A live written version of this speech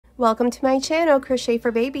Welcome to my channel, Crochet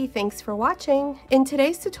for Baby. Thanks for watching. In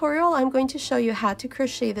today's tutorial, I'm going to show you how to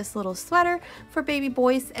crochet this little sweater for baby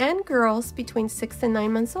boys and girls between 6 and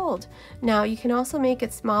 9 months old. Now, you can also make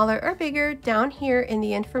it smaller or bigger. Down here in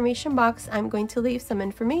the information box, I'm going to leave some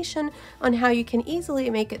information on how you can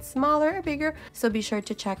easily make it smaller or bigger, so be sure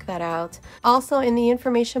to check that out. Also, in the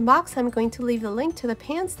information box, I'm going to leave the link to the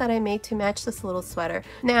pants that I made to match this little sweater.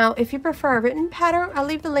 Now, if you prefer a written pattern, I'll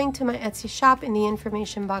leave the link to my Etsy shop in the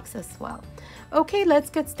information box as well. Okay, let's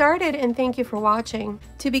get started, and thank you for watching.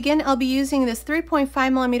 To begin, I'll be using this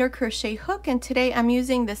 3.5mm crochet hook, and today I'm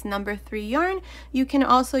using this number 3 yarn. You can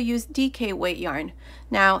also use DK weight yarn.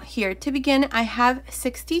 Now here, to begin, I have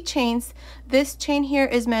 60 chains. This chain here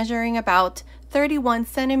is measuring about 31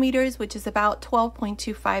 centimeters, which is about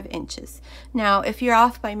 12.25 inches. Now, if you're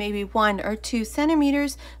off by maybe 1 or 2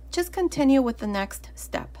 centimeters, just continue with the next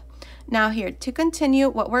step. Now here, to continue,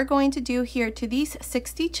 what we're going to do here to these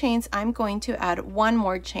 60 chains, I'm going to add one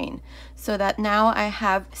more chain, so that now I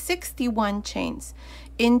have 61 chains.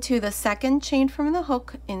 Into the second chain from the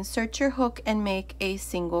hook, insert your hook and make a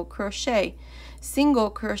single crochet. Single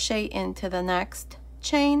crochet into the next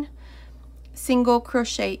chain, single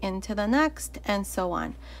crochet into the next, and so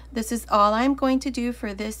on. This is all I'm going to do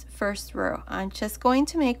for this first row. I'm just going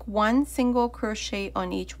to make one single crochet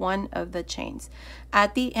on each one of the chains.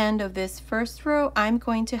 At the end of this first row, I'm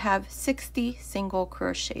going to have 60 single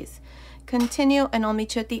crochets. Continue and I'll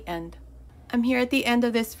meet you at the end. I'm here at the end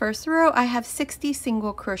of this first row. I have 60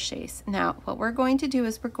 single crochets. Now what we're going to do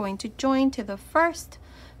is we're going to join to the first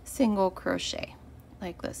single crochet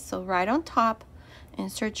like this. So right on top,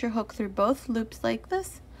 insert your hook through both loops like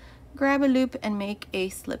this, grab a loop and make a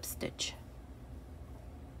slip stitch.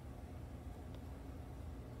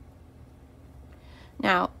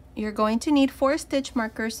 Now you're going to need 4 stitch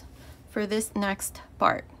markers for this next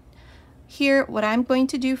part. Here, what I'm going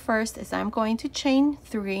to do first is I'm going to chain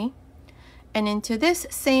 3, and into this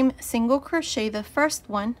same single crochet, the first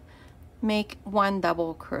one, make 1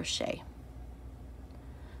 double crochet.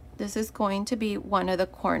 This is going to be one of the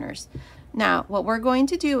corners. Now what we're going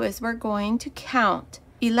to do is we're going to count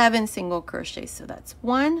 11 single crochets. So that's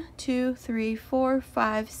 1, 2, 3, 4,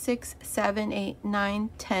 5, 6, 7, 8, 9,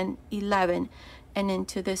 10, 11. And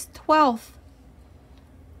into this 12th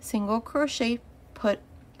single crochet, put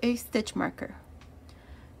a stitch marker.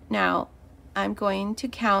 Now I'm going to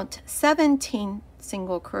count 17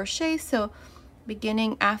 single crochets. So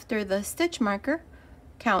beginning after the stitch marker,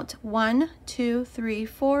 count 1, 2, 3,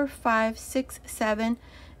 4, 5, 6, 7,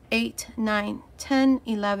 8, 9, 10,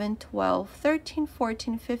 11, 12, 13,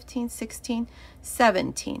 14, 15, 16,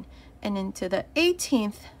 17. And into the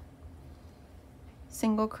 18th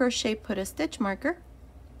single crochet, put a stitch marker.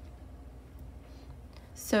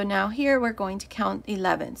 So now here we're going to count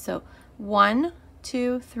 11. So 1,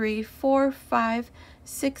 2, 3, 4, 5,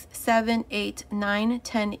 6, 7, 8, 9,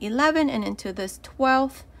 10, 11. And into this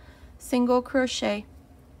 12th single crochet,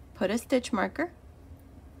 put a stitch marker.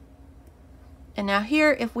 And now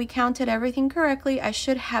here, if we counted everything correctly, I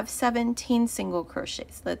should have 17 single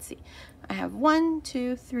crochets. Let's see. I have 1,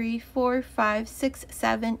 2, 3, 4, 5, 6,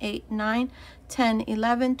 7, 8, 9, 10,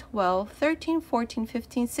 11, 12, 13, 14,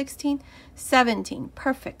 15, 16, 17.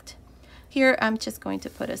 Perfect. Here, I'm just going to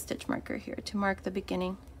put a stitch marker here to mark the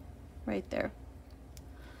beginning right there.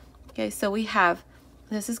 Okay, so we have,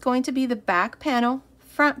 this is going to be the back panel,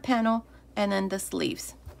 front panel, and then the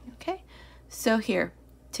sleeves. Okay, so here,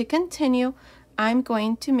 to continue, I'm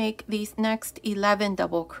going to make these next 11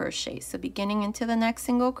 double crochets. So beginning into the next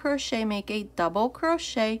single crochet, make a double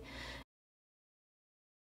crochet.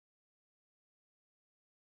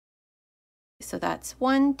 So that's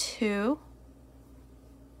 1, 2,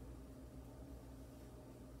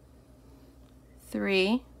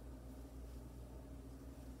 3,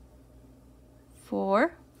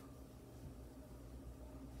 4,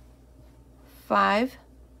 5,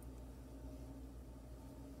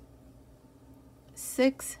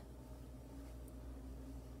 6,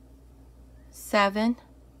 7,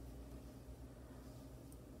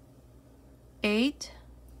 8,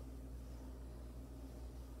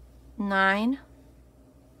 9,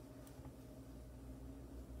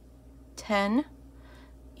 10,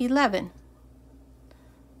 11.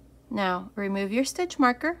 Now remove your stitch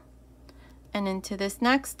marker, and into this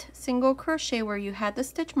next single crochet where you had the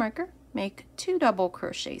stitch marker, make 2 double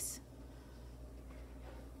crochets.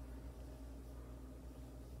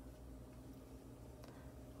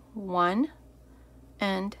 One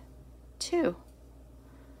and 2.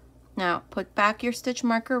 Now put back your stitch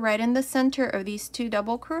marker right in the center of these 2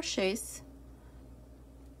 double crochets.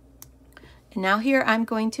 And now here I'm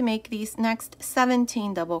going to make these next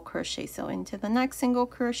 17 double crochet. So into the next single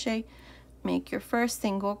crochet, make your first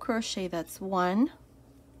single crochet. That's 1,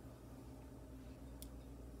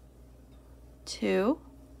 2,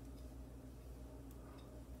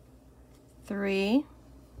 3,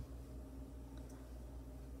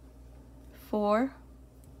 4,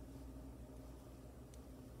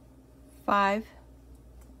 5,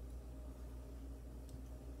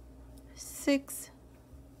 6,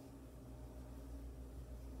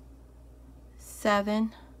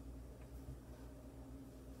 7,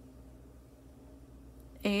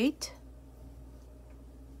 8,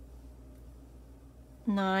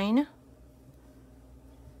 9,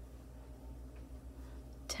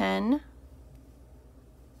 10,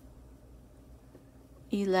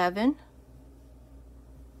 11,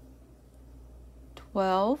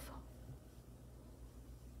 12,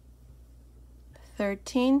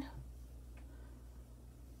 13,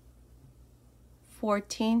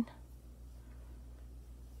 14,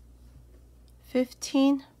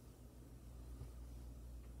 15,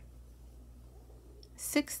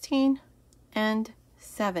 16, and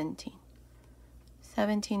 17.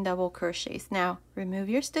 17 double crochets. Now remove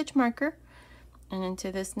your stitch marker, and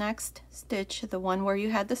into this next stitch, the one where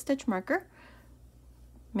you had the stitch marker,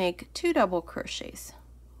 make 2 double crochets.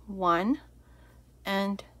 1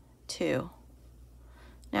 and 2.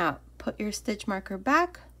 Now put your stitch marker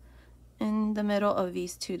back in the middle of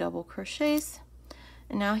these 2 double crochets.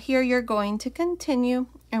 And now here you're going to continue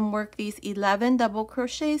and work these 11 double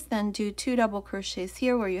crochets, then do 2 double crochets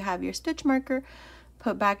here where you have your stitch marker.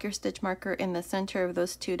 Put back your stitch marker in the center of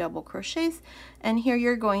those 2 double crochets, and here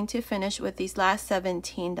you're going to finish with these last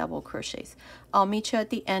 17 double crochets. I'll meet you at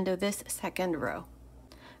the end of this second row.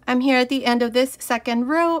 I'm here at the end of this second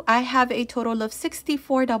row. I have a total of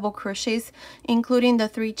 64 double crochets, including the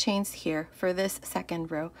 3 chains here for this second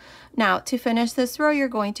row. Now to finish this row, you're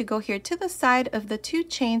going to go here to the side of the 2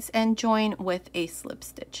 chains and join with a slip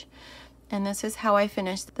stitch. And this is how I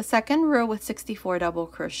finished the second row with 64 double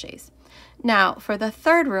crochets. Now for the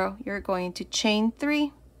third row, you're going to chain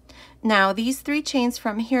 3. Now these 3 chains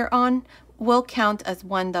from here on will count as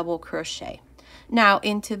 1 double crochet. Now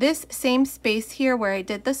into this same space here where I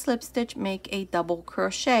did the slip stitch, make a double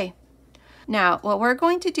crochet. Now what we're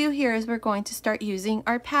going to do here is we're going to start using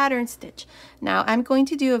our pattern stitch. Now I'm going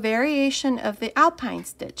to do a variation of the alpine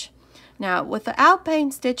stitch. Now with the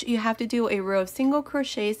alpine stitch, you have to do a row of single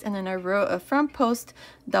crochets and then a row of front post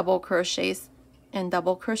double crochets and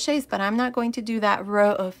double crochets, but I'm not going to do that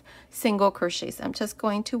row of single crochets. I'm just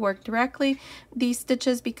going to work directly these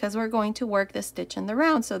stitches because we're going to work the stitch in the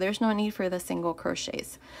round, so there's no need for the single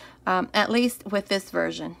crochets, at least with this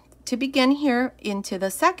version. To begin here into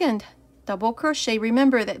the second double crochet,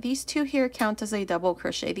 remember that these 2 here count as a double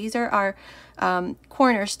crochet. These are our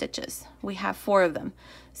corner stitches. We have 4 of them.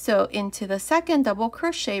 So into the second double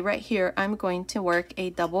crochet right here, I'm going to work a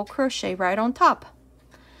double crochet right on top.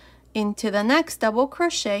 Into the next double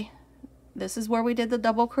crochet, this is where we did the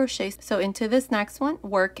double crochet, so into this next one,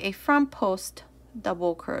 work a front post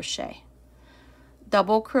double crochet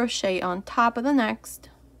on top of the next,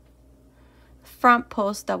 front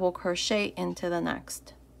post double crochet into the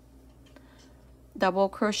next, double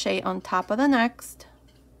crochet on top of the next,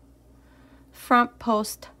 front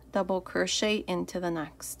post double crochet into the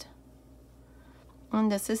next. And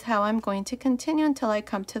this is how I'm going to continue until I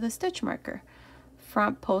come to the stitch marker.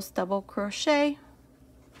 Front post double crochet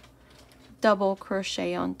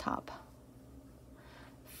on top,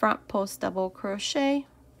 front post double crochet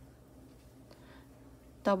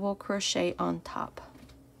on top,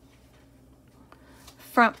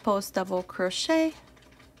 front post double crochet,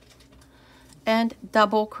 and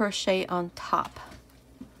double crochet on top.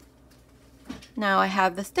 Now I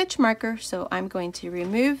have the stitch marker, so I'm going to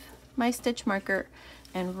remove my stitch marker,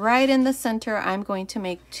 and right in the center I'm going to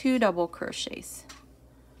make 2 double crochets.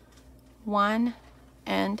 1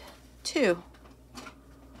 and 2.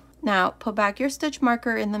 Now put back your stitch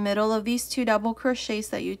marker in the middle of these 2 double crochets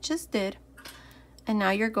that you just did, and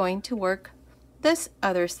now you're going to work this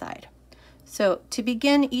other side. So to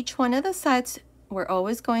begin each one of the sides, we're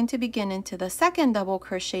always going to begin into the second double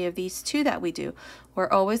crochet of these 2 that we do.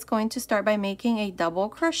 We're always going to start by making a double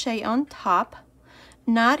crochet on top,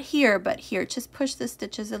 not here but here. Just push the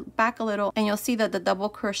stitches back a little and you'll see that the double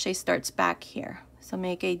crochet starts back here. So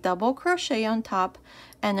make a double crochet on top,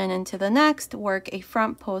 and then into the next work a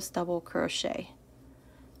front post double crochet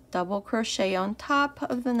on top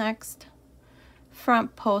of the next,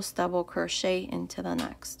 front post double crochet into the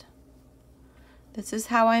next. This is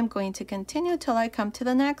how I'm going to continue till I come to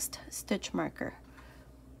the next stitch marker.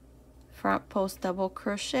 Front post double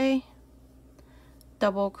crochet,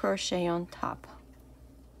 double crochet on top,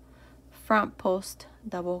 front post,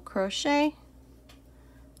 double crochet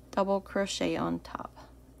on top.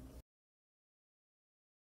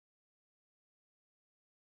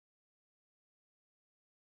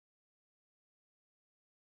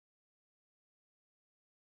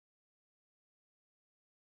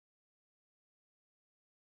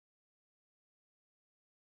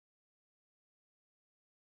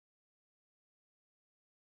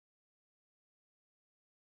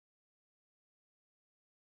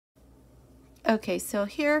 Okay, so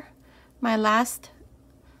here my last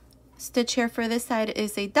stitch here for this side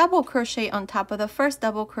is a double crochet on top of the first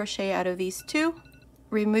double crochet out of these two.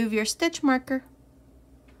 Remove your stitch marker,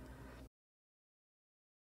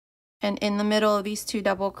 and in the middle of these two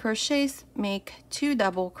double crochets, make 2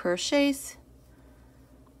 double crochets.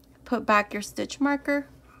 Put back your stitch marker,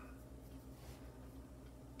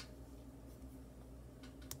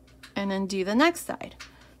 and then do the next side.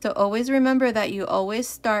 So always remember that you always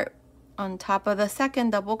start on top of the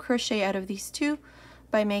second double crochet out of these two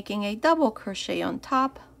by making a double crochet on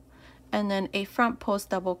top, and then a front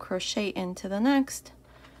post double crochet into the next,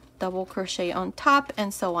 double crochet on top,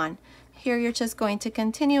 and so on. Here you're just going to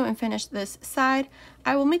continue and finish this side.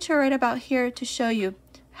 I will meet you right about here to show you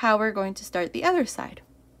how we're going to start the other side.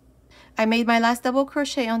 I made my last double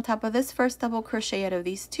crochet on top of this first double crochet out of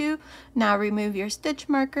these two. Now remove your stitch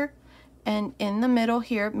marker, and in the middle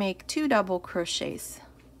here make 2 double crochets,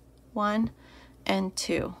 1 and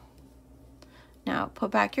 2. Now put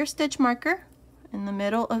back your stitch marker in the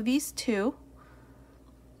middle of these two,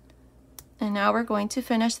 and now we're going to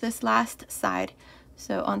finish this last side.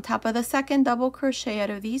 So on top of the second double crochet out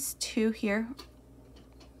of these two here,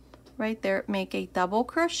 right there, make a double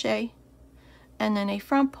crochet, and then a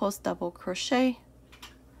front post double crochet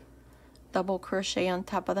on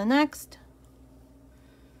top of the next,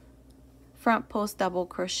 front post double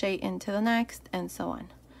crochet into the next, and so on.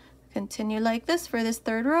 Continue like this for this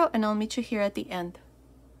third row, and I'll meet you here at the end.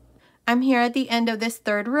 I'm here at the end of this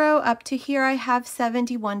third row. Up to here I have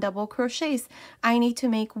 71 double crochets. I need to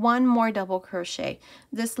make 1 more double crochet.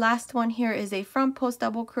 This last one here is a front post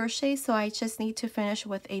double crochet, so I just need to finish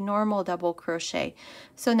with a normal double crochet.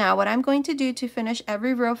 So now what I'm going to do to finish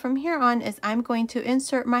every row from here on is I'm going to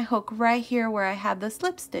insert my hook right here where I have the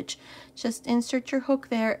slip stitch. Just insert your hook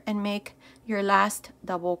there and make your last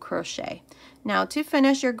double crochet. Now to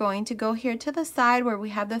finish, you're going to go here to the side where we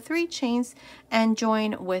have the 3 chains and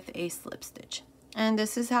join with a slip stitch. And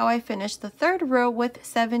this is how I finished the third row with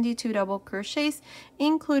 72 double crochets,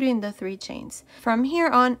 including the 3 chains. From here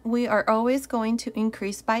on, we are always going to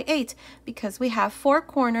increase by 8 because we have 4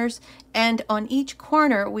 corners, and on each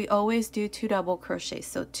corner we always do 2 double crochets.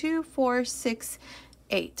 So 2, 4, 6,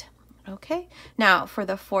 8. Okay, now for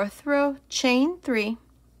the 4th row, chain 3.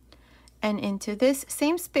 And into this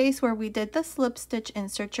same space where we did the slip stitch,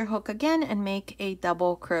 insert your hook again and make a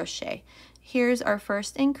double crochet. Here's our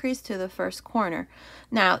first increase to the first corner.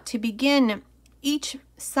 Now to begin each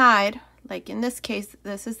side, like in this case,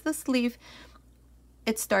 this is the sleeve,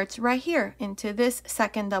 it starts right here into this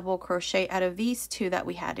second double crochet out of these 2 that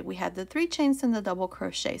we had. We had the 3 chains and the double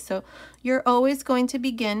crochet. So you're always going to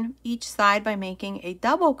begin each side by making a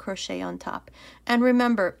double crochet on top. And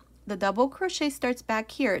remember, the double crochet starts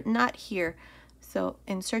back here, not here. So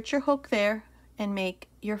insert your hook there and make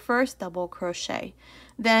your first double crochet.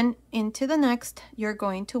 Then into the next, you're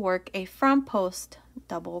going to work a front post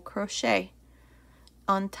double crochet.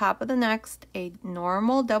 On top of the next, a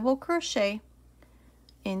normal double crochet.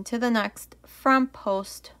 Into the next, front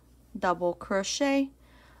post double crochet.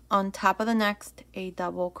 On top of the next, a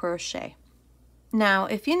double crochet. Now,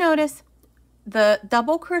 if you notice, the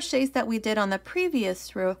double crochets that we did on the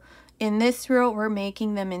previous row, in this row we're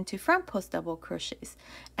making them into front post double crochets,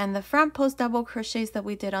 and the front post double crochets that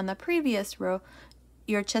we did on the previous row,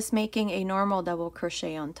 you're just making a normal double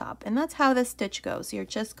crochet on top. And that's how the stitch goes. You're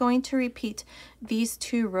just going to repeat these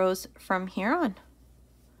 2 rows from here on.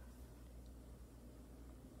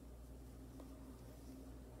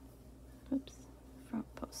 Oops,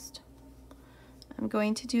 front post. I'm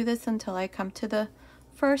going to do this until I come to the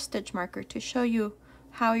first stitch marker to show you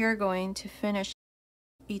how you're going to finish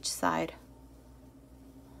each side.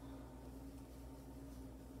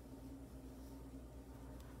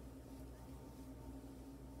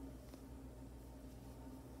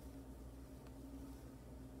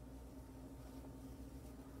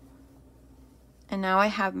 And now I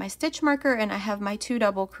have my stitch marker and I have my 2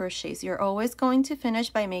 double crochets. You're always going to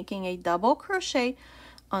finish by making a double crochet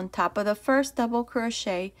on top of the first double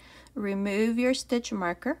crochet. Remove your stitch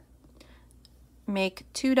marker, make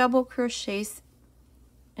 2 double crochets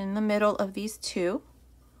in the middle of these 2.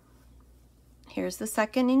 Here's the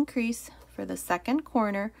second increase for the second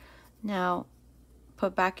corner. Now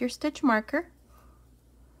put back your stitch marker,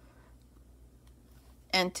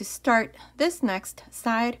 and to start this next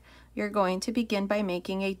side, you're going to begin by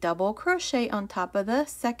making a double crochet on top of the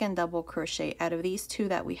second double crochet out of these two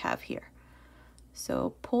that we have here.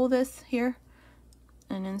 So pull this here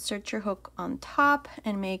and insert your hook on top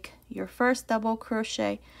and make your first double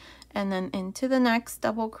crochet, and then into the next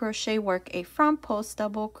double crochet work a front post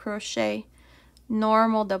double crochet,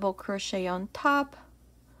 normal double crochet on top,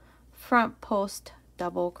 front post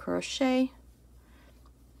double crochet,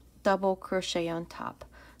 double crochet on top.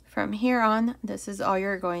 From here on, this is all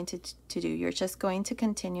you're going to do. You're just going to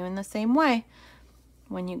continue in the same way.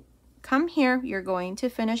 When you come here, you're going to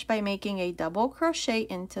finish by making a double crochet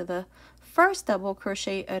into the first double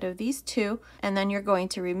crochet out of these two, and then you're going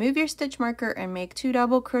to remove your stitch marker and make 2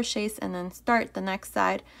 double crochets, and then start the next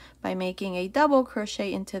side by making a double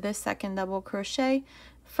crochet into this second double crochet,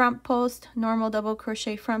 front post, normal double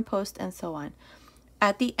crochet, front post, and so on.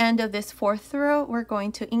 At the end of this 4th row, we're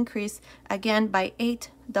going to increase again by 8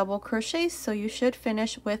 double crochets, so you should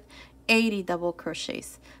finish with 80 double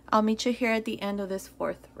crochets. I'll meet you here at the end of this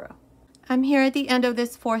 4th row. I'm here at the end of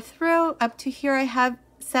this 4th row. Up to here I have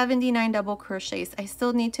 79 double crochets. I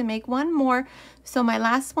still need to make one more, so my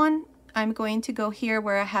last one, I'm going to go here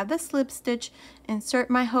where I have the slip stitch, insert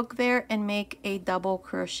my hook there, and make a double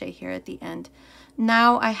crochet here at the end.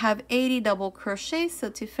 Now I have 80 double crochets, so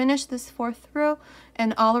to finish this 4th row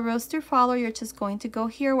and all the rows to follow, you're just going to go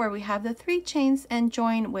here where we have the 3 chains and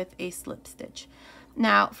join with a slip stitch.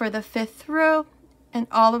 Now for the 5th row and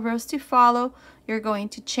all the rows to follow, you're going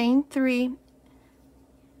to chain 3,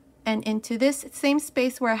 and into this same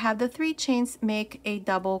space where I have the 3 chains, make a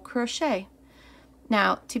double crochet.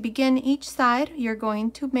 Now to begin each side, you're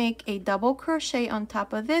going to make a double crochet on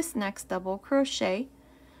top of this next double crochet,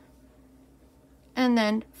 and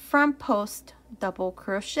then front post double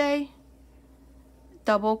crochet,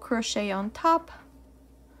 double crochet on top,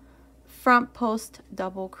 front post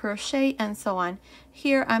double crochet, and so on.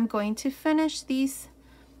 Here I'm going to finish these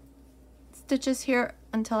stitches here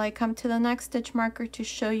until I come to the next stitch marker to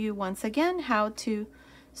show you once again how to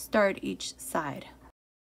start each side.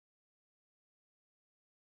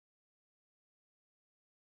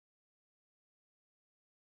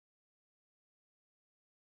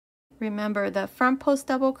 Remember the front post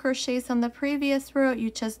double crochets on the previous row, you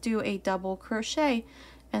just do a double crochet,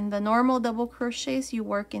 and the normal double crochets you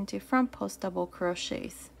work into front post double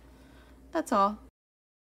crochets. That's all.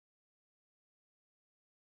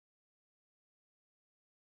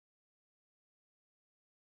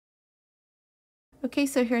 Okay,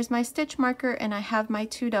 so here's my stitch marker and I have my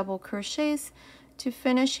 2 double crochets. To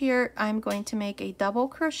finish here, I'm going to make a double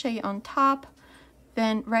crochet on top.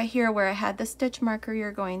 Then right here where I had the stitch marker,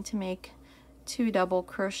 you're going to make 2 double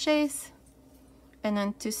crochets. And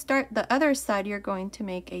then to start the other side, you're going to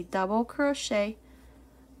make a double crochet,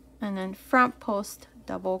 and then front post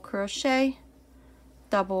double crochet,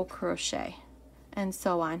 and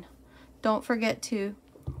so on. Don't forget to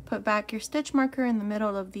put back your stitch marker in the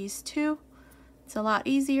middle of these 2. It's a lot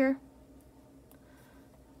easier.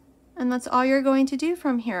 And that's all you're going to do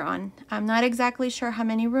from here on. I'm not exactly sure how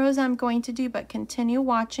many rows I'm going to do, but continue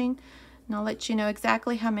watching and I'll let you know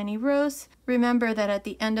exactly how many rows. Remember that at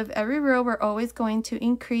the end of every row, we're always going to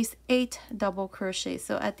increase 8 double crochets.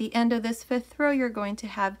 So at the end of this 5th row, you're going to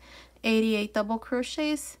have 88 double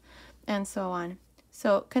crochets and so on.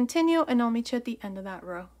 So continue and I'll meet you at the end of that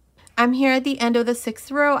row. I'm here at the end of the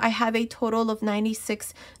 6th row. I have a total of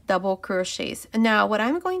 96 double crochets. Now what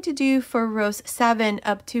I'm going to do for rows 7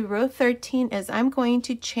 up to row 13 is I'm going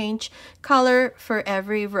to change color for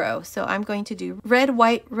every row. So I'm going to do red,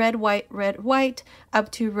 white, red, white, red, white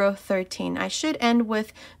up to row 13. I should end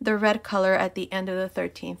with the red color at the end of the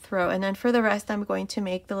 13th row, and then for the rest I'm going to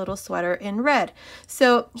make the little sweater in red.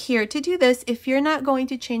 So here to do this, if you're not going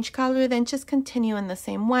to change color, then just continue in the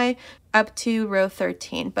same way up to row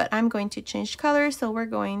 13, but I'm going to change color, so we're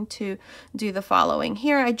going to do the following.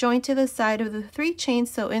 Here I join to the side of the 3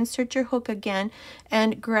 chains, so insert your hook again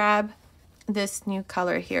and grab this new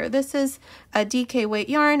color here. This is a DK weight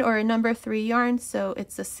yarn or a number 3 yarn, so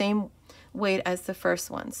it's the same weight as the first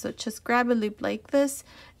one. So just grab a loop like this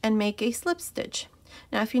and make a slip stitch.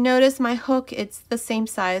 Now if you notice my hook, it's the same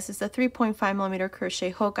size. It's a 3.5mm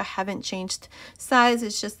crochet hook. I haven't changed size,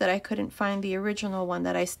 it's just that I couldn't find the original one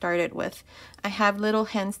that I started with. I have little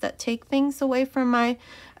hens that take things away from my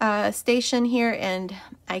station here and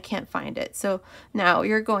I can't find it. So now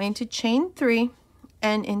you're going to chain 3,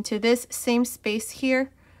 and into this same space here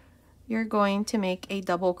you're going to make a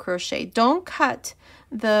double crochet. Don't cut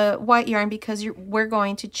the white yarn because we're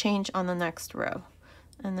going to change on the next row.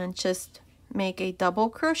 And then just make a double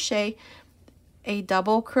crochet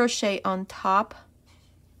on top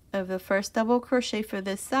of the first double crochet for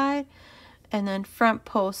this side, and then front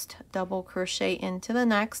post double crochet into the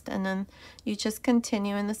next, and then you just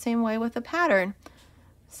continue in the same way with the pattern.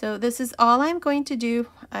 So this is all I'm going to do.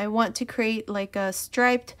 I want to create like a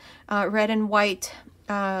striped red and white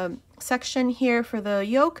section here for the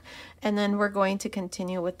yoke, and then we're going to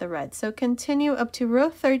continue with the red. So continue up to row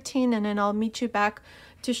 13, and then I'll meet you back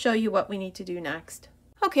to show you what we need to do next.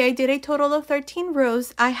 Okay, I did a total of 13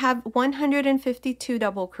 rows. I have 152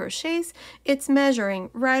 double crochets. It's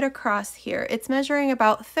measuring right across here. It's measuring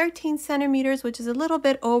about 13 centimeters, which is a little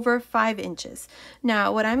bit over 5 inches.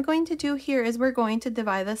 Now, what I'm going to do here is we're going to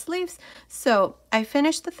divide the sleeves. So I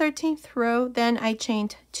finished the 13th row, then I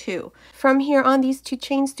chained 2. From here on, these 2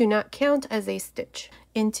 chains do not count as a stitch.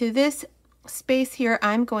 Into this space here,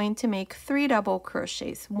 I'm going to make 3 double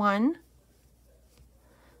crochets. 1,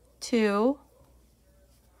 2,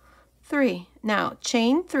 3. Now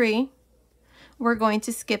chain 3. We're going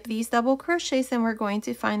to skip these double crochets and we're going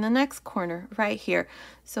to find the next corner right here.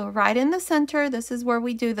 So right in the center, this is where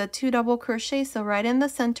we do the 2 double crochets. So right in the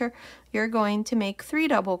center, you're going to make 3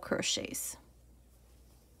 double crochets.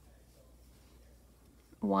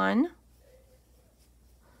 1,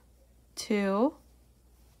 2,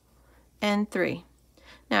 and 3.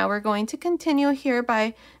 Now we're going to continue here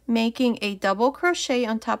by making a double crochet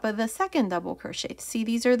on top of the second double crochet. See,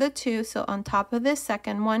 these are the 2, so on top of this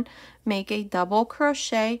second one, make a double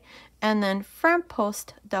crochet, and then front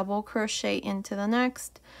post double crochet into the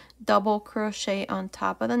next, double crochet on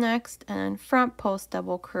top of the next, and then front post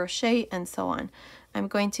double crochet, and so on. I'm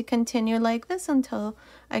going to continue like this until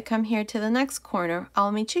I come here to the next corner.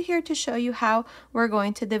 I'll meet you here to show you how we're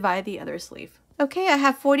going to divide the other sleeve. Okay, I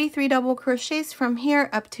have 43 double crochets from here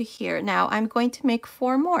up to here. Now I'm going to make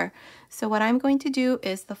 4 more. So what I'm going to do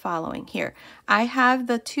is the following here. I have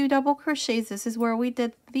the 2 double crochets. This is where we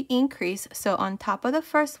did the increase. So on top of the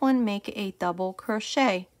first one, make a double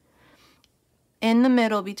crochet. In the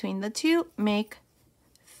middle between the 2, make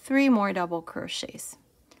 3 more double crochets.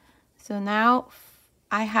 So now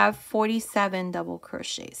I have 47 double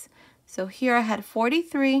crochets. So here I had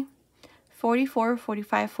 43, 44,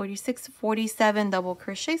 45, 46, 47 double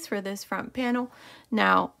crochets for this front panel.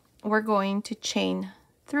 Now we're going to chain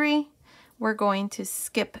 3. We're going to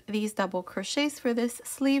skip these double crochets for this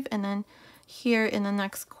sleeve, and then here in the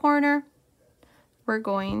next corner, we're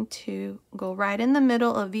going to go right in the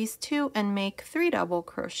middle of these 2 and make 3 double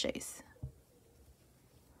crochets.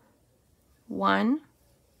 1,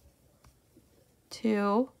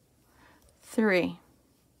 2, 3.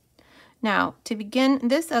 Now, to begin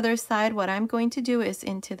this other side, what I'm going to do is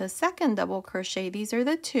into the second double crochet. These are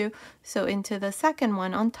the 2. So into the second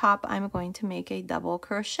one on top, I'm going to make a double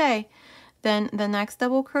crochet. Then the next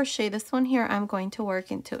double crochet, this one here, I'm going to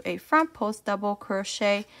work into a front post double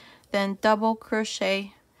crochet, then double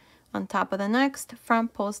crochet on top of the next,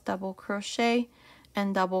 front post double crochet,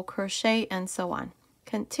 and double crochet, and so on.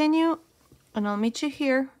 Continue, and I'll meet you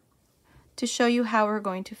here to show you how we're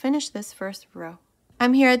going to finish this first row.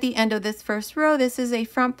 I'm here at the end of this first row. This is a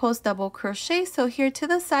front post double crochet. So here to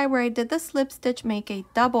the side where I did the slip stitch, make a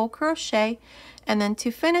double crochet. And then to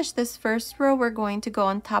finish this first row, we're going to go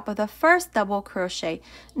on top of the first double crochet,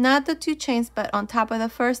 not the 2 chains, but on top of the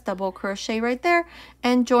first double crochet right there,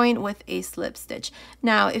 and join with a slip stitch.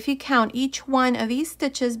 Now, if you count each one of these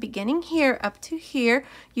stitches beginning here up to here,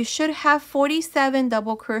 you should have 47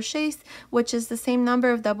 double crochets, which is the same number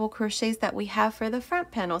of double crochets that we have for the front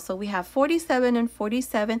panel. So we have 47 and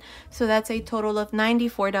 47, so that's a total of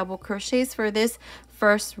 94 double crochets for this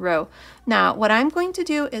first row. Now what I'm going to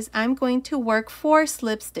do is I'm going to work 4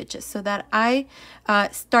 slip stitches so that I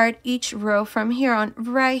start each row from here on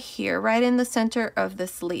right here, right in the center of the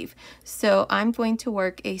sleeve. So I'm going to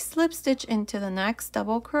work a slip stitch into the next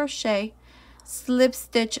double crochet, slip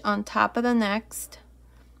stitch on top of the next,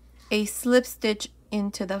 a slip stitch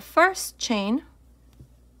into the first chain,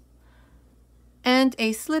 and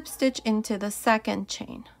a slip stitch into the second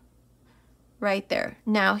chain. Right there.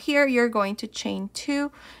 Now here you're going to chain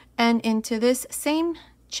 2, and into this same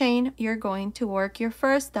chain you're going to work your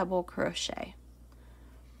first double crochet.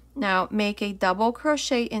 Now make a double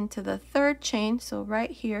crochet into the third chain, so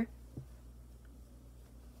right here.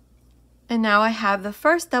 And now I have the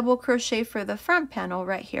first double crochet for the front panel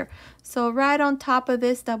right here. So right on top of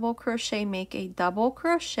this double crochet, make a double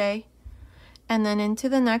crochet, and then into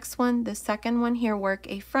the next one, the second one here, work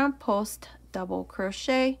a front post double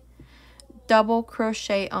crochet, double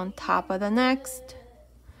crochet on top of the next,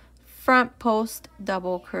 front post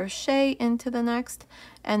double crochet into the next,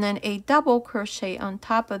 and then a double crochet on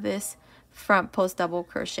top of this front post double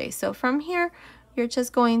crochet. So from here, you're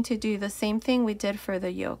just going to do the same thing we did for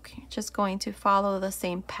the yoke. You're just going to follow the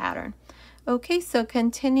same pattern. Okay, so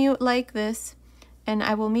continue like this, and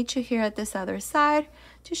I will meet you here at this other side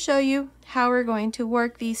to show you how we're going to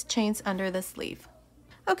work these chains under the sleeve.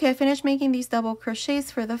 Okay, I finished making these double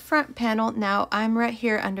crochets for the front panel. Now I'm right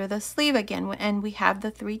here under the sleeve again, and we have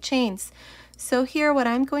the 3 chains. So here what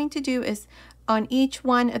I'm going to do is on each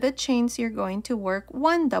one of the chains, you're going to work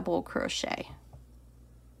 1 double crochet.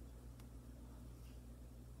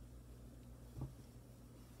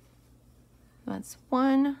 That's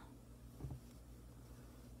 1,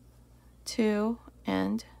 2,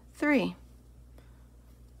 and 3.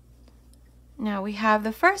 Now we have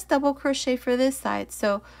the first double crochet for this side.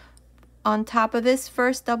 So on top of this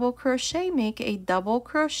first double crochet, make a double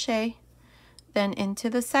crochet. Then into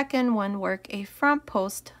the second one, work a front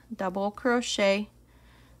post double crochet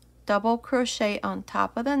on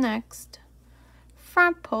top of the next,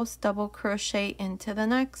 front post double crochet into the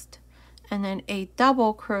next, and then a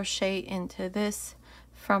double crochet into this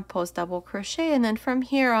front post double crochet. And then from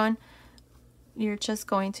here on, you're just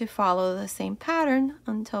going to follow the same pattern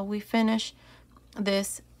until we finish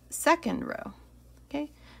this second row.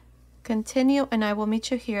 Okay, continue, and I will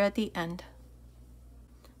meet you here at the end.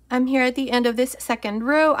 I'm here at the end of this second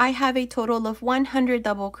row. I have a total of 100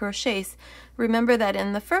 double crochets. Remember that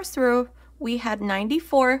in the first row we had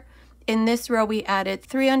 94. In this row we added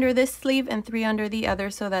 3 under this sleeve and 3 under the other,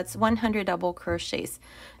 so that's 100 double crochets.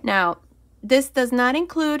 Now this does not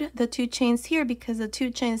include the 2 chains here because the 2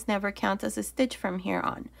 chains never count as a stitch from here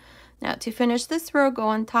on. Now to finish this row, go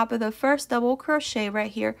on top of the first double crochet right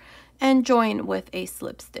here and join with a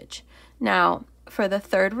slip stitch. Now for the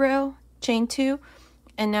third row, chain 2,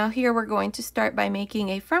 and now here we're going to start by making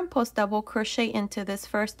a front post double crochet into this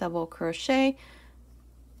first double crochet,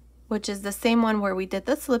 which is the same one where we did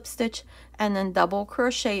the slip stitch, and then double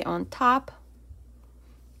crochet on top,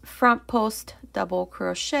 front post double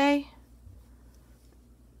crochet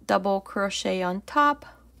on top,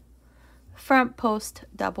 front post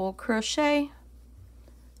double crochet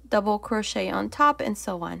on top, and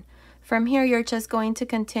so on. From here you're just going to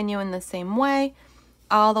continue in the same way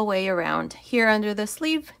all the way around. Here under the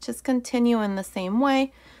sleeve, just continue in the same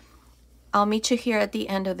way. I'll meet you here at the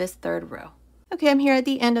end of this third row. Okay, I'm here at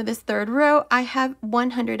the end of this third row. I have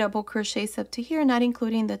 100 double crochets up to here, not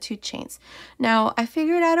including the 2 chains. Now I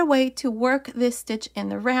figured out a way to work this stitch in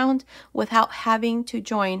the round without having to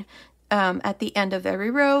join at the end of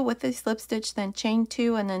every row with a slip stitch, then chain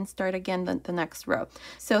 2, and then start again the next row.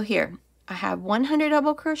 So here I have 100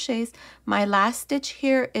 double crochets. My last stitch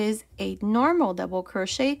here is a normal double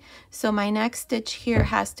crochet, so my next stitch here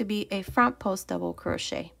has to be a front post double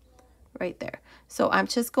crochet right there. So I'm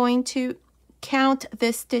just going to count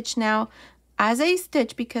this stitch now as a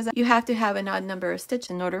stitch because you have to have an odd number of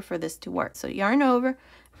stitches in order for this to work. So yarn over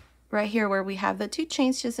right here where we have the 2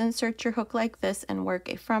 chains, just insert your hook like this and work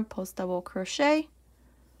a front post double crochet.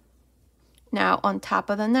 Now on top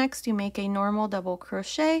of the next, you make a normal double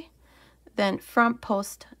crochet, then front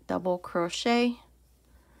post double crochet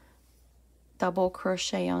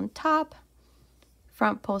on top,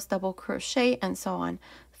 front post double crochet, and so on.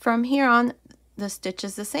 From here on, the stitch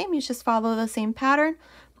is the same. You just follow the same pattern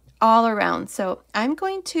all around. So I'm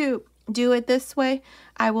going to do it this way.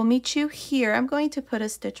 I will meet you here. I'm going to put a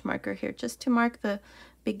stitch marker here just to mark the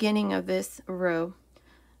beginning of this row.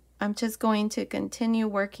 I'm just going to continue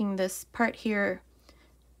working this part here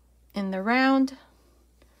in the round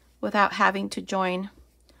without having to join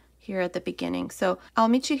here at the beginning. So I'll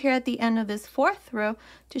meet you here at the end of this 4th row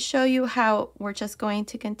to show you how we're just going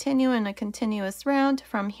to continue in a continuous round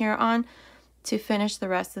from here on to finish the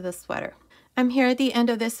rest of the sweater. I'm here at the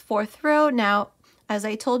end of this 4th row. Now, as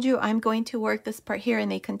I told you, I'm going to work this part here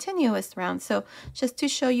in a continuous round. So just to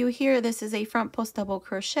show you here, this is a front post double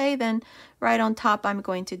crochet. Then right on top, I'm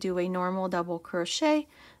going to do a normal double crochet,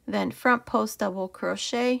 then front post double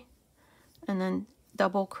crochet, and then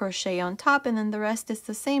double crochet on top, and then the rest is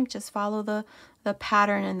the same. Just follow the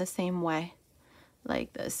pattern in the same way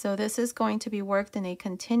like this. So this is going to be worked in a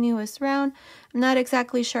continuous round. I'm not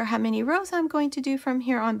exactly sure how many rows I'm going to do from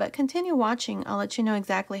here on, but continue watching. I'll let you know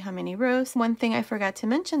exactly how many rows. One thing I forgot to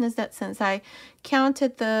mention is that since I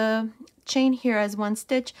counted the chain here as 1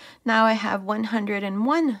 stitch, now I have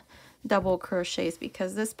 101 double crochets,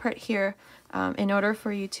 because this part here, in order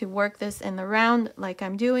for you to work this in the round like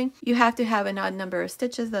I'm doing, you have to have an odd number of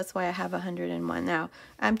stitches. That's why I have 101. Now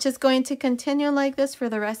I'm just going to continue like this for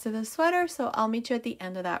the rest of the sweater, so I'll meet you at the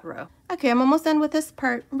end of that row. Okay, I'm almost done with this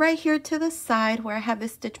part. Right here to the side where I have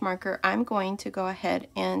this stitch marker, I'm going to go ahead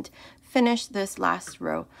and finish this last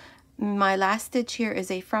row. My last stitch here is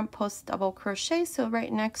a front post double crochet, so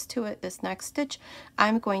right next to it, this next stitch,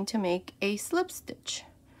 I'm going to make a slip stitch.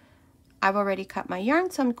 I've already cut my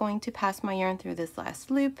yarn, so I'm going to pass my yarn through this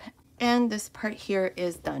last loop, and this part here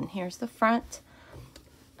is done. Here's the front,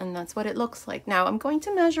 and that's what it looks like. Now I'm going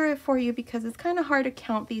to measure it for you because it's kind of hard to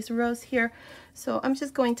count these rows here, so I'm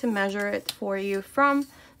just going to measure it for you from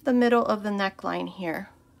the middle of the neckline here,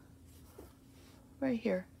 right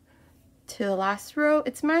here, to the last row.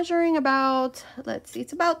 It's measuring about, let's see,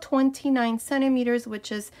 it's about 29 centimeters,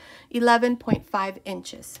 which is 11.5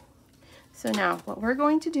 inches. So now what we're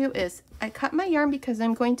going to do is, I cut my yarn because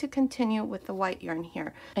I'm going to continue with the white yarn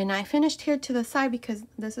here. And I finished here to the side because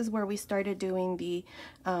this is where we started doing the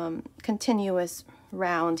continuous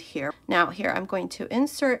round here. Now here I'm going to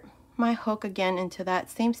insert my hook again into that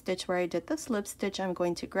same stitch where I did the slip stitch. I'm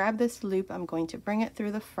going to grab this loop, I'm going to bring it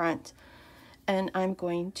through the front, and I'm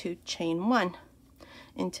going to chain one.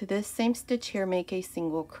 Into this same stitch here, make a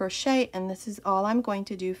single crochet, and this is all I'm going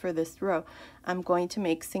to do for this row. I'm going to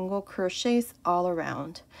make single crochets all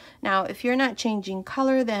around. Now if you're not changing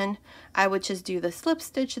color, then I would just do the slip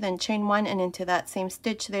stitch, then chain one, and into that same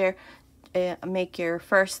stitch there, make your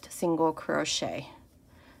first single crochet,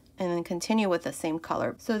 and then continue with the same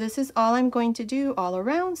color. So this is all I'm going to do all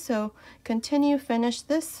around, so continue, finish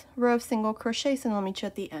this row of single crochets, and I'll meet you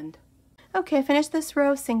at the end. Okay, I finished this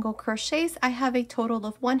row of single crochets. I have a total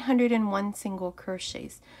of 101 single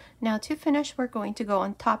crochets. Now to finish, we're going to go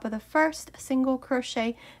on top of the first single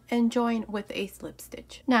crochet and join with a slip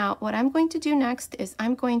stitch. Now what I'm going to do next is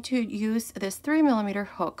I'm going to use this 3mm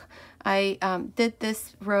hook. I did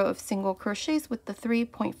this row of single crochets with the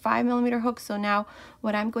 3.5mm hook, so now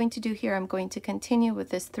what I'm going to do here, I'm going to continue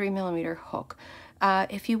with this 3mm hook.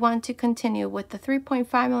 If you want to continue with the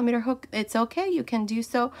 3.5mm hook, it's okay, you can do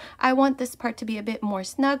so. I want this part to be a bit more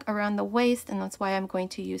snug around the waist, and that's why I'm going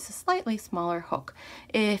to use a slightly smaller hook.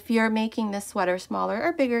 If you're making this sweater smaller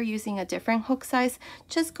or bigger using a different hook size,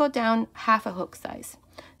 just go down half a hook size.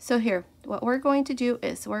 So here, what we're going to do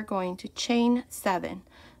is we're going to chain 7.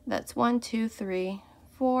 That's 1, 2, 3,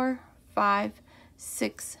 4, 5,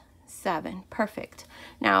 6, 7. Perfect.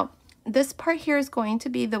 Now this part here is going to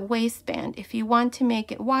be the waistband. If you want to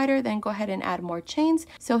make it wider, then go ahead and add more chains.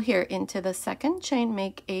 So here, into the second chain,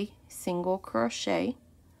 make a single crochet,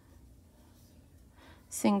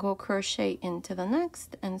 single crochet into the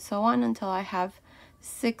next, and so on until I have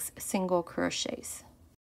 6 single crochets.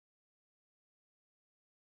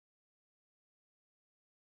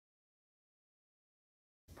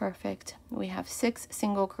 Perfect. We have 6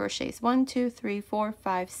 single crochets. 1, 2, 3, 4,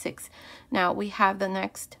 5, 6. Now we have the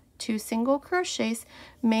next 2 single crochets.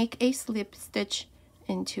 Make a slip stitch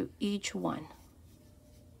into each one.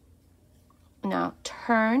 Now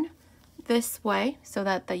turn this way so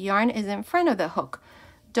that the yarn is in front of the hook.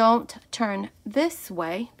 Don't turn this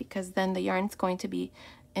way because then the yarn is going to be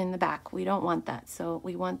in the back. We don't want that. So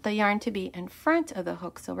we want the yarn to be in front of the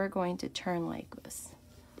hook. So we're going to turn like this.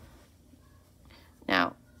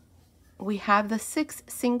 Now we have the 6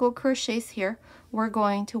 single crochets here. We're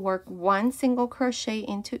going to work 1 single crochet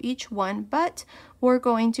into each one, but we're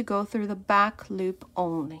going to go through the back loop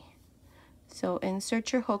only. So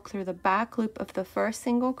insert your hook through the back loop of the first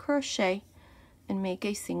single crochet and make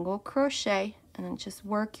a single crochet, and then just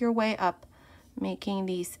work your way up, making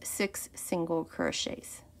these 6 single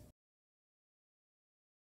crochets.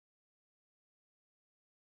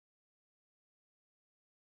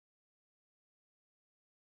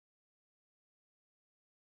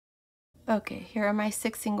 Okay, here are my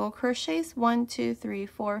 6 single crochets. 1, 2, 3,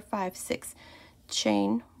 4, 5, 6.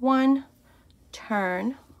 Chain 1,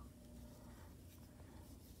 turn,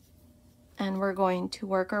 and we're going to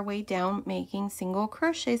work our way down making single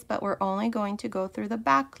crochets, but we're only going to go through the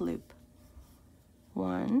back loop.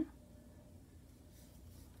 1,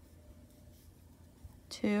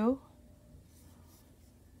 2,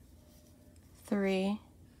 3,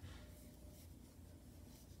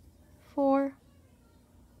 4,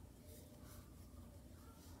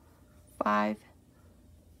 5,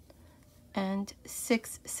 and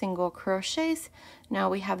 6 single crochets.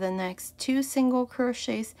 Now we have the next 2 single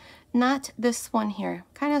crochets, not this one here,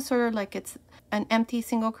 kind of sort of like it's an empty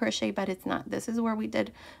single crochet, but it's not. This is where we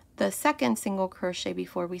did the second single crochet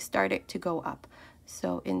before we started to go up.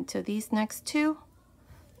 So into these next 2,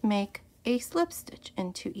 make a slip stitch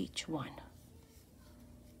into each one.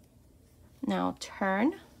 Now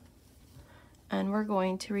turn, and we're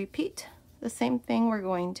going to repeat the same thing. We're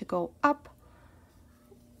going to go up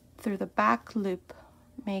through the back loop,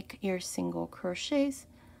 make your single crochets,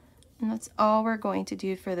 and that's all we're going to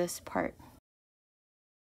do for this part.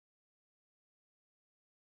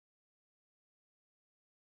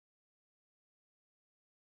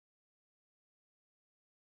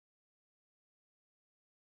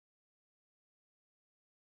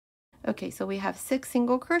 Okay, so we have 6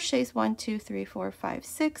 single crochets, 1, 2, 3, 4, 5,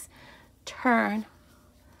 6. Turn.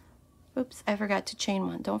 Oops, I forgot to chain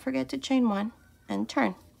one. Don't forget to chain one and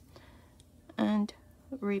turn. And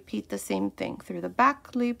repeat the same thing through the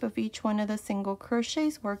back loop of each one of the single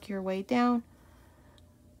crochets. Work your way down.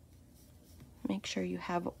 Make sure you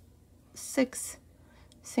have 6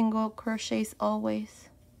 single crochets always.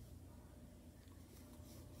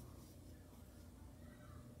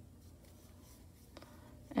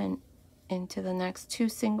 And into the next 2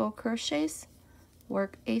 single crochets,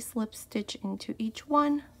 work a slip stitch into each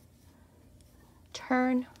one,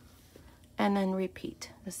 turn, and then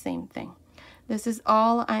repeat the same thing. This is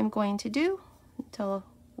all I'm going to do until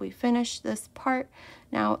we finish this part.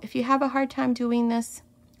 Now, if you have a hard time doing this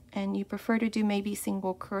and you prefer to do maybe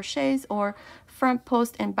single crochets or front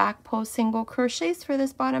post and back post single crochets for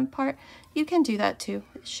this bottom part, you can do that too.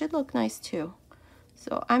 It should look nice too.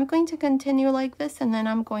 So I'm going to continue like this, and then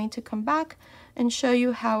I'm going to come back and show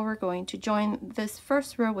you how we're going to join this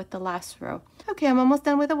first row with the last row. Okay, I'm almost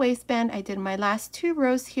done with the waistband. I did my last 2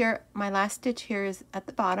 rows here. My last stitch here is at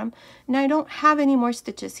the bottom, and I don't have any more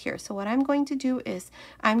stitches here. So what I'm going to do is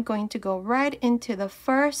I'm going to go right into the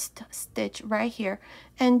first stitch right here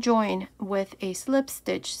and join with a slip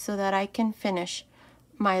stitch so that I can finish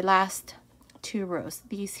my last 2 rows,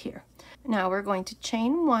 these here. Now we're going to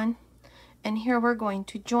chain 1. And here we're going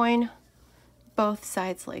to join both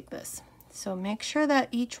sides like this. So make sure that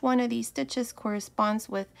each one of these stitches corresponds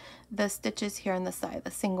with the stitches here on the side, the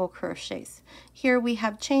single crochets. Here we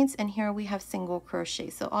have chains and here we have single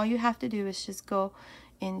crochets. So all you have to do is just go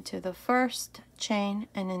into the first chain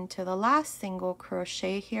and into the last single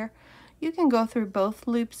crochet here. You can go through both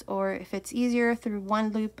loops, or if it's easier through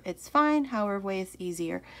one loop, it's fine, however way is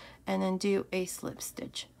easier. And then do a slip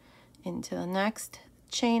stitch into the next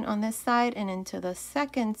chain on this side and into the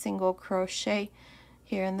second single crochet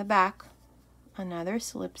here in the back, another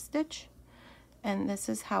slip stitch, and this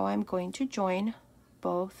is how I'm going to join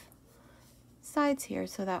both sides here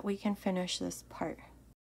so that we can finish this part.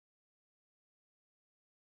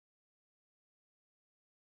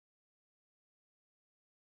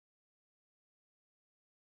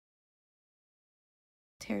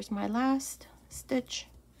 Here's my last stitch.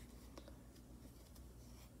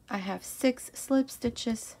 I have 6 slip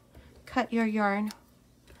stitches. Cut your yarn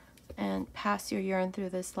and pass your yarn through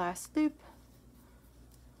this last loop.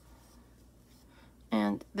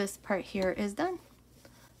 And this part here is done.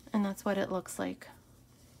 And that's what it looks like.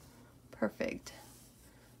 Perfect.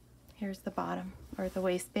 Here's the bottom, or the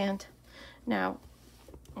waistband. Now,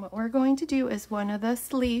 what we're going to do is one of the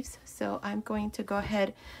sleeves. So I'm going to go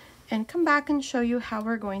ahead and come back and show you how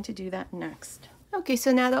we're going to do that next. Okay,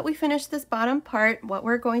 so now that we finished this bottom part, what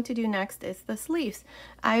we're going to do next is the sleeves.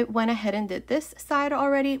 I went ahead and did this side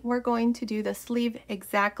already. We're going to do the sleeve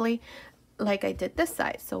exactly like I did this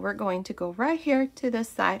side. So we're going to go right here to this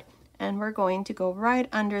side, and we're going to go right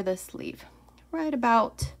under the sleeve, right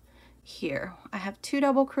about here. I have 2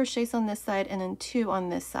 double crochets on this side and then 2 on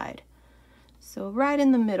this side. So right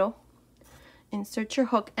in the middle, insert your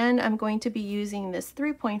hook, and I'm going to be using this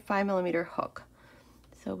 3.5mm hook.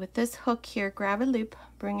 So with this hook here, grab a loop,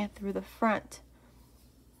 bring it through the front,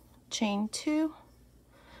 chain 2,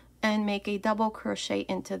 and make a double crochet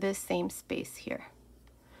into this same space here.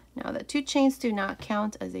 Now the 2 chains do not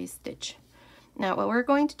count as a stitch. Now what we're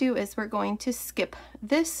going to do is we're going to skip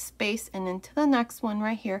this space, and into the next one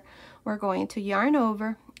right here, we're going to yarn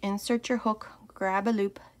over, insert your hook, grab a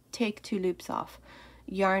loop, take 2 loops off,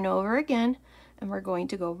 yarn over again, and we're going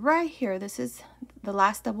to go right here. This is the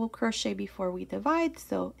last double crochet before we divide,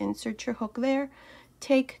 so insert your hook there,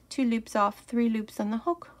 take 2 loops off, 3 loops on the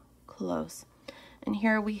hook, close. And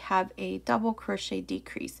here we have a double crochet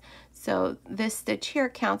decrease. So this stitch here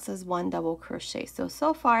counts as 1 double crochet. So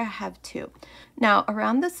far I have 2. Now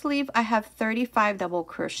around the sleeve I have 35 double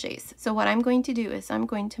crochets. So what I'm going to do is I'm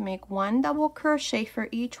going to make 1 double crochet for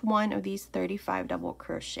each one of these 35 double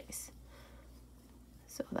crochets.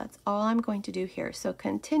 So that's all I'm going to do here. So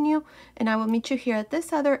continue, and I will meet you here at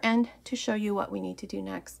this other end to show you what we need to do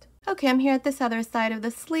next. Okay, I'm here at this other side of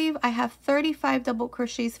the sleeve. I have 35 double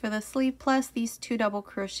crochets for the sleeve plus these 2 double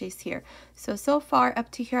crochets here. So far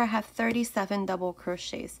up to here I have 37 double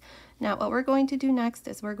crochets. Now what we're going to do next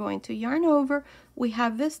is we're going to yarn over. We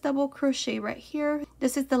have this double crochet right here.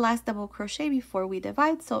 This is the last double crochet before we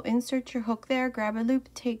divide. So insert your hook there, grab a loop,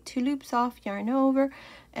 take 2 loops off, yarn over,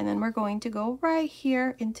 and then we're going to go right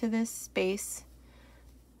here into this space.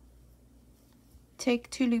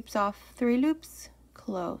 Take 2 loops off, 3 loops,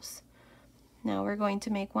 close. Now we're going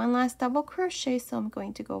to make one last double crochet, so I'm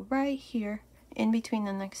going to go right here in between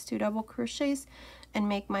the next 2 double crochets and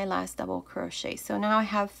make my last double crochet. So now I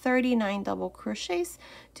have 39 double crochets.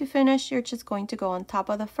 To finish, you're just going to go on top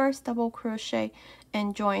of the first double crochet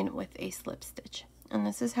and join with a slip stitch. And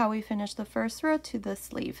this is how we finish the first row to the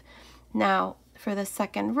sleeve. Now for the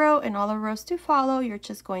second row and all the rows to follow, you're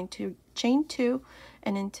just going to chain 2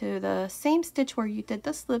 and into the same stitch where you did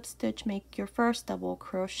the slip stitch, make your first double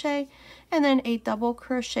crochet and then a double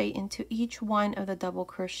crochet into each one of the double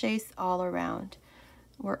crochets all around.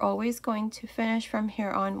 We're always going to finish from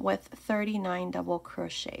here on with 39 double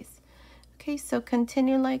crochets. Okay, so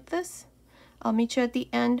continue like this. I'll meet you at the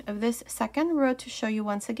end of this second row to show you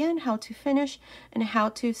once again how to finish and how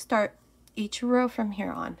to start each row from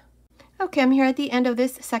here on. Okay, I'm here at the end of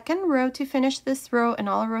this second row. To finish this row and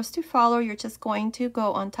all the rows to follow, you're just going to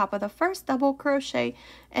go on top of the first double crochet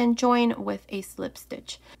and join with a slip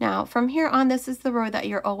stitch. Now from here on, this is the row that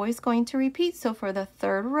you're always going to repeat. So for the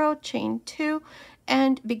third row, chain 2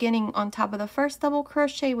 and beginning on top of the first double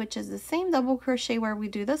crochet, which is the same double crochet where we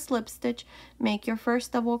do the slip stitch, make your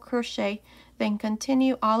first double crochet, then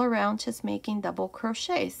continue all around just making double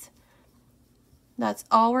crochets. That's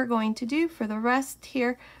all we're going to do for the rest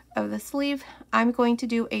here of the sleeve. I'm going to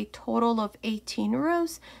do a total of 18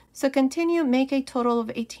 rows. So continue, make a total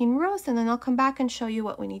of 18 rows, and then I'll come back and show you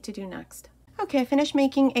what we need to do next. Okay, I finished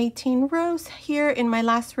making 18 rows. Here in my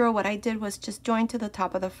last row, what I did was just join to the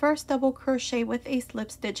top of the first double crochet with a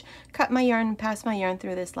slip stitch, cut my yarn and pass my yarn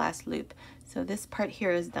through this last loop. So this part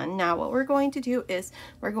here is done. Now what we're going to do is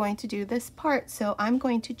we're going to do this part. So I'm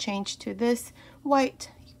going to change to this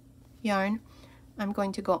white yarn. I'm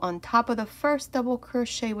going to go on top of the first double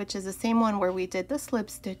crochet, which is the same one where we did the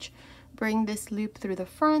slip stitch, bring this loop through the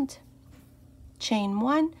front, chain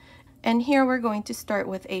 1, and here we're going to start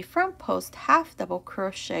with a front post half double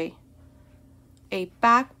crochet, a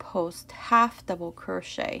back post half double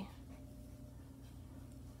crochet,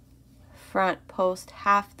 front post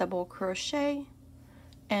half double crochet,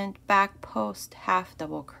 and back post half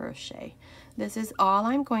double crochet. This is all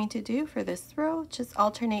I'm going to do for this row. Just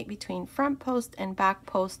alternate between front post and back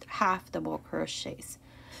post half double crochets.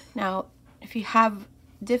 Now if you have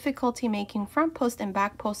difficulty making front post and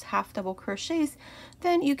back post half double crochets,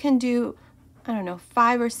 then you can do, I don't know,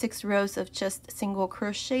 5 or 6 rows of just single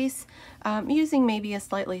crochets using maybe a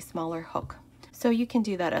slightly smaller hook. So you can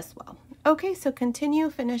do that as well. Okay, so continue,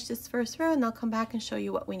 finish this first row, and I'll come back and show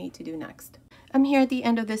you what we need to do next. I'm here at the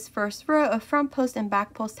end of this first row of front post and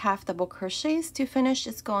back post half double crochets. To finish,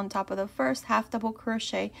 just go on top of the first half double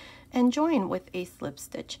crochet and join with a slip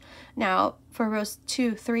stitch. Now for rows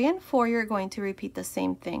 2, 3, and 4, you're going to repeat the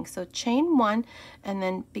same thing. So chain 1, and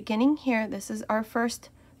then beginning here, this is our first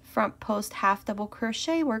front post half double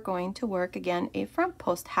crochet. We're going to work again a front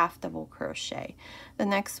post half double crochet. The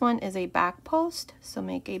next one is a back post, so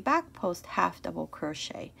make a back post half double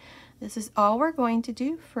crochet. This is all we're going to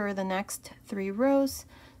do for the next 3 rows,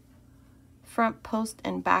 front post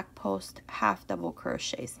and back post half double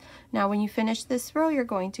crochets. Now when you finish this row, you're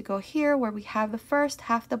going to go here where we have the first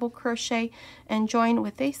half double crochet and join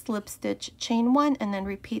with a slip stitch, chain 1, and then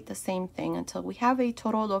repeat the same thing until we have a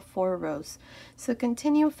total of 4 rows. So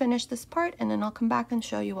continue, finish this part, and then I'll come back and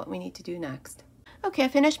show you what we need to do next. Okay, I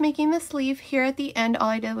finished making the sleeve. Here at the end, all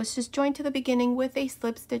I did was just join to the beginning with a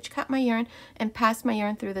slip stitch, cut my yarn, and pass my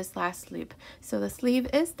yarn through this last loop. So the sleeve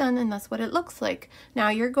is done, and that's what it looks like. Now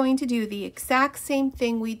you're going to do the exact same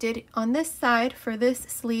thing we did on this side for this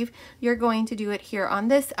sleeve. You're going to do it here on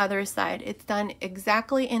this other side. It's done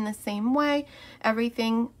exactly in the same way.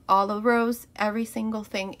 Everything, all the rows, every single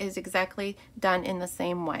thing is exactly done in the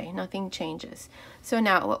same way. Nothing changes. So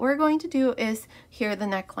now what we're going to do is here the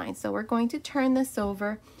neckline. So we're going to turn this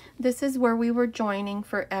over. This is where we were joining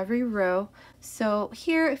for every row. So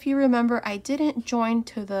here, if you remember, I didn't join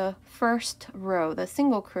to the first row, the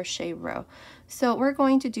single crochet row. So we're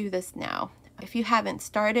going to do this now. If you haven't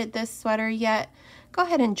started this sweater yet, go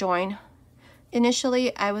ahead and join.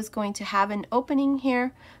 Initially, I was going to have an opening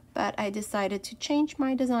here, but I decided to change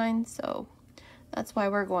my design, so that's why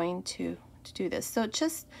we're going to do this. So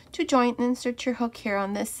just to join, insert your hook here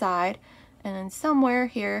on this side, and then somewhere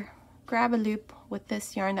here, grab a loop, with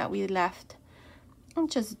this yarn that we left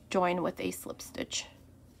and just join with a slip stitch.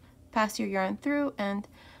 Pass your yarn through and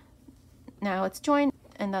now it's joined,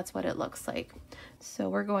 and that's what it looks like. So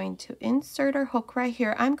we're going to insert our hook right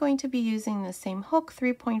here. I'm going to be using the same hook,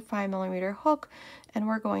 3.5mm hook, and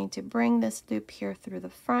we're going to bring this loop here through the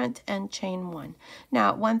front and chain one.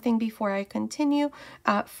 Now, one thing before I continue,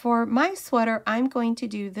 for my sweater, I'm going to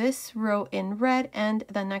do this row in red and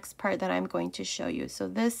the next part that I'm going to show you. So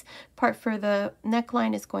this part for the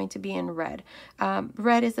neckline is going to be in red.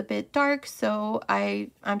 Red is a bit dark, so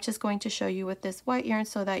I'm just going to show you with this white yarn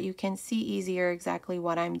so that you can see easier exactly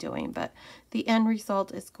what I'm doing, but the end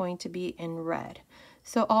result is going to be in red.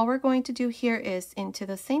 So all we're going to do here is into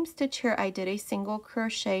the same stitch here, I did a single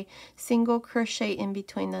crochet in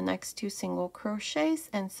between the next two single crochets,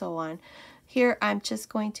 and so on. Here I'm just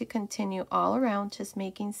going to continue all around, just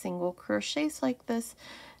making single crochets like this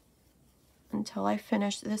until I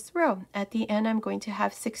finish this row. At the end, I'm going to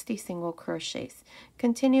have 60 single crochets.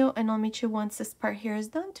 Continue, and I'll meet you once this part here is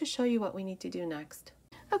done to show you what we need to do next.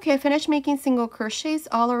 Okay, I finished making single crochets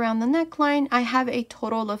all around the neckline. I have a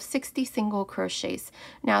total of 60 single crochets.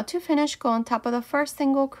 Now to finish, go on top of the first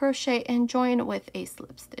single crochet and join with a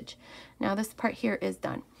slip stitch. Now this part here is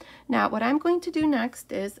done. Now what I'm going to do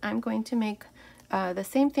next is I'm going to make the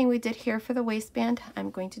same thing we did here for the waistband.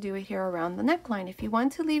 I'm going to do it here around the neckline. If you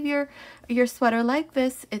want to leave your sweater like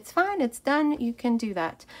this, it's fine, it's done, you can do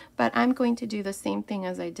that. But I'm going to do the same thing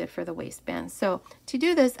as I did for the waistband. So to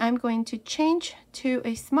do this, I'm going to change to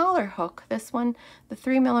a smaller hook, this one, the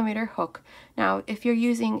 3mm hook. Now, if you're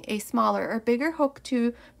using a smaller or bigger hook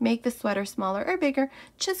to make the sweater smaller or bigger,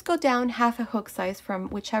 just go down half a hook size from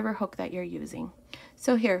whichever hook that you're using.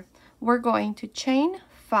 So here, we're going to chain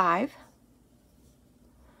 5,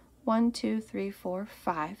 1, 2, 3, 4,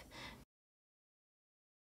 5,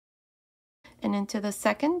 and into the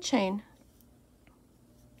second chain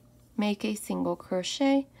make a single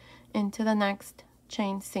crochet, into the next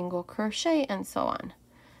chain single crochet, and so on.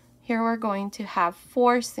 Here we're going to have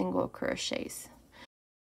 4 single crochets.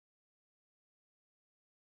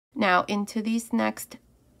 Now into these next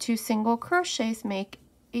 2 single crochets make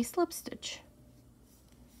a slip stitch,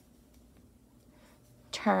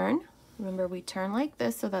 turn. Remember, we turn like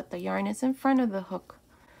this so that the yarn is in front of the hook.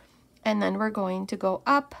 And then we're going to go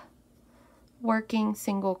up, working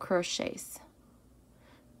single crochets.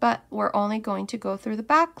 But we're only going to go through the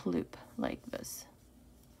back loop like this.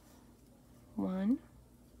 1,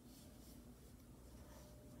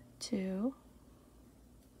 2,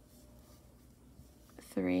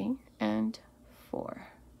 3, and 4.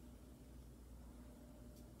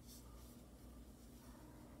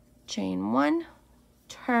 Chain 1,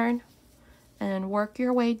 turn, and work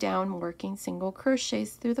your way down, working single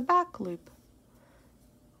crochets through the back loop.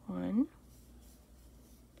 1,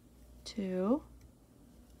 2,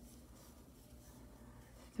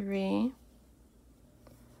 3,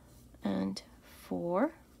 and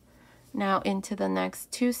 4. Now into the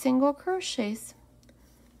next 2 single crochets,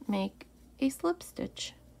 make a slip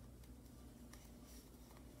stitch.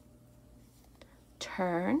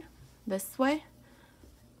 Turn this way,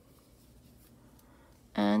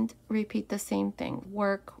 and repeat the same thing.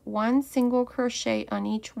 Work 1 single crochet on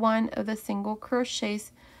each one of the single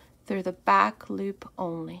crochets through the back loop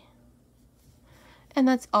only. And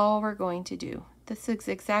that's all we're going to do. This is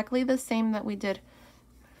exactly the same that we did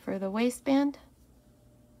for the waistband.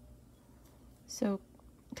 So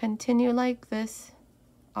continue like this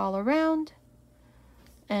all around,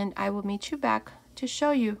 and I will meet you back to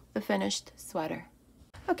show you the finished sweater.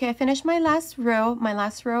 Okay, I finished my last row. My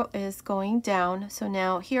last row is going down. So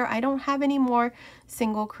now here I don't have any more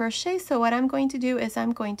single crochet. So what I'm going to do is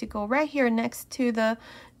I'm going to go right here next to the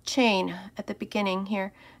chain at the beginning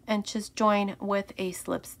here and just join with a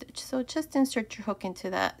slip stitch. So just insert your hook into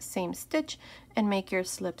that same stitch and make your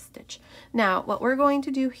slip stitch. Now what we're going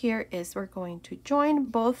to do here is we're going to join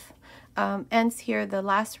both ends here, the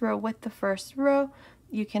last row with the first row.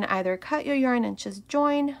 You can either cut your yarn and just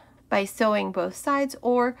join by sewing both sides,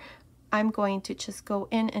 or I'm going to just go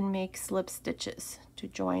in and make slip stitches to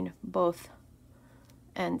join both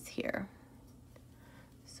ends here.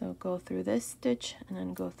 So go through this stitch and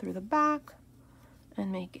then go through the back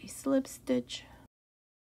and make a slip stitch.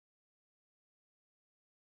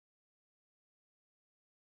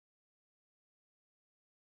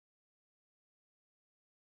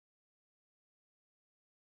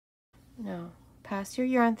 Now pass your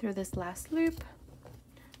yarn through this last loop,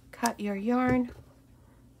 cut your yarn,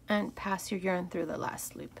 and pass your yarn through the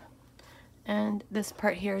last loop. And this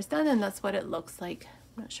part here is done, and that's what it looks like.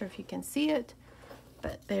 I'm not sure if you can see it,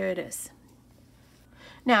 but there it is.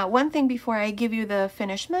 Now, one thing before I give you the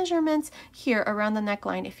finished measurements here around the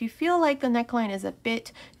neckline, if you feel like the neckline is a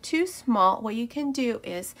bit too small, what you can do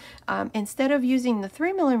is instead of using the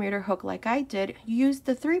 3mm hook like I did, use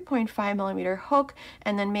the 3.5mm hook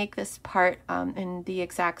and then make this part in the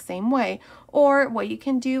exact same way. Or what you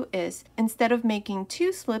can do is, instead of making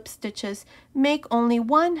 2 slip stitches, make only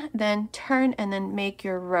 1, then turn and then make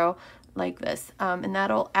your row like this, and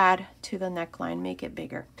that'll add to the neckline, make it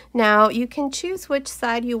bigger. Now you can choose which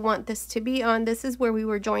side you want this to be on. This is where we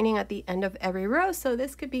were joining at the end of every row, so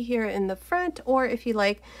this could be here in the front, or if you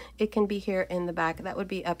like, it can be here in the back. That would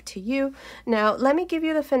be up to you. Now let me give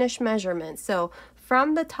you the finished measurement. So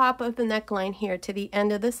from the top of the neckline here to the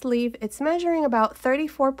end of the sleeve, it's measuring about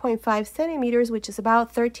 34.5 centimeters, which is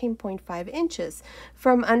about 13.5 inches.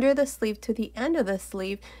 From under the sleeve to the end of the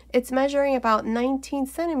sleeve, it's measuring about 19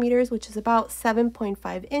 centimeters, which is about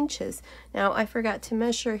 7.5 inches. Now, I forgot to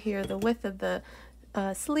measure here the width of the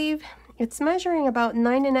sleeve. It's measuring about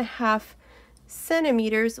 9.5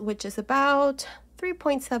 centimeters, which is about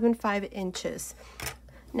 3.75 inches.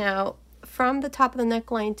 Now, from the top of the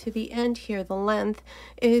neckline to the end here, the length,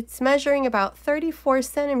 it's measuring about 34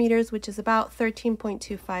 centimeters, which is about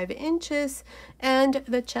 13.25 inches. And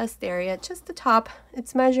the chest area, just the top,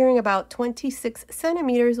 it's measuring about 26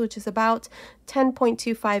 centimeters, which is about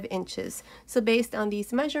 10.25 inches. So based on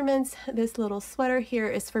these measurements, this little sweater here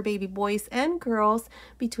is for baby boys and girls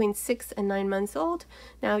between 6 and 9 months old.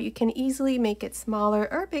 Now you can easily make it smaller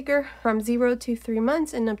or bigger from 0 to 3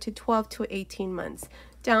 months and up to 12 to 18 months.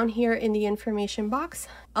 Down here in the information box,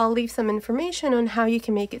 I'll leave some information on how you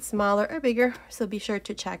can make it smaller or bigger, so be sure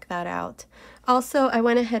to check that out. Also, I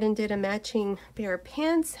went ahead and did a matching pair of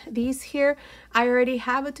pants. These here, I already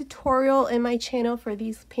have a tutorial in my channel for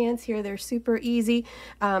these pants here. They're super easy.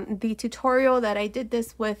 The tutorial that I did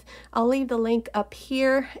this with, I'll leave the link up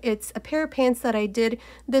here. It's a pair of pants that I did.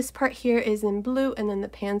 This part here is in blue and then the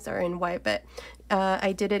pants are in white, but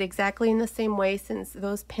I did it exactly in the same way since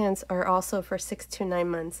those pants are also for 6 to 9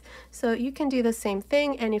 months. So you can do the same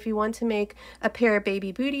thing, and if you want to make a pair of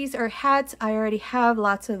baby booties or hats, I already have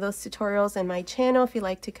lots of those tutorials in my channel. If you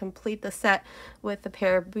like to complete the set with a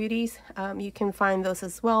pair of booties, you can find those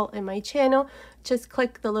as well in my channel. Just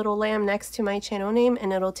click the little lamb next to my channel name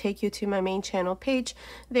and it'll take you to my main channel page.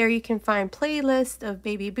 There you can find playlist of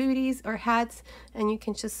baby booties or hats, and you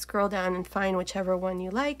can just scroll down and find whichever one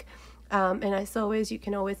you like. And as always, you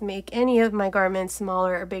can always make any of my garments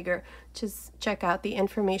smaller or bigger. Just check out the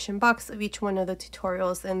information box of each one of the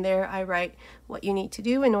tutorials, and there I write what you need to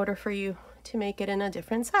do in order for you to make it in a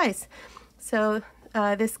different size. So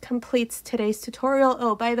this completes today's tutorial.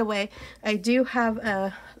 Oh, by the way, I do have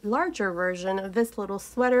a larger version of this little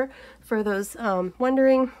sweater for those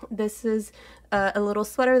wondering. This is a little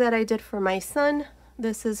sweater that I did for my son.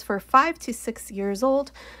 This is for 5 to 6 years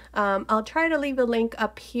old. I'll try to leave the link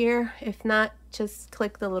up here. If not, just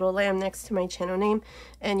click the little lamb next to my channel name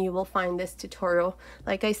and you will find this tutorial.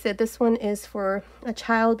 Like I said, this one is for a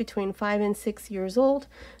child between 5 and 6 years old,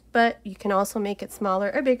 but you can also make it smaller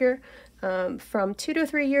or bigger from 2 to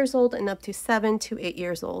 3 years old and up to 7 to 8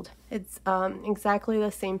 years old. It's exactly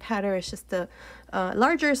the same pattern. It's just a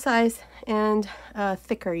larger size and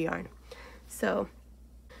thicker yarn. So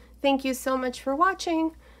thank you so much for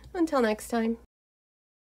watching. Until next time.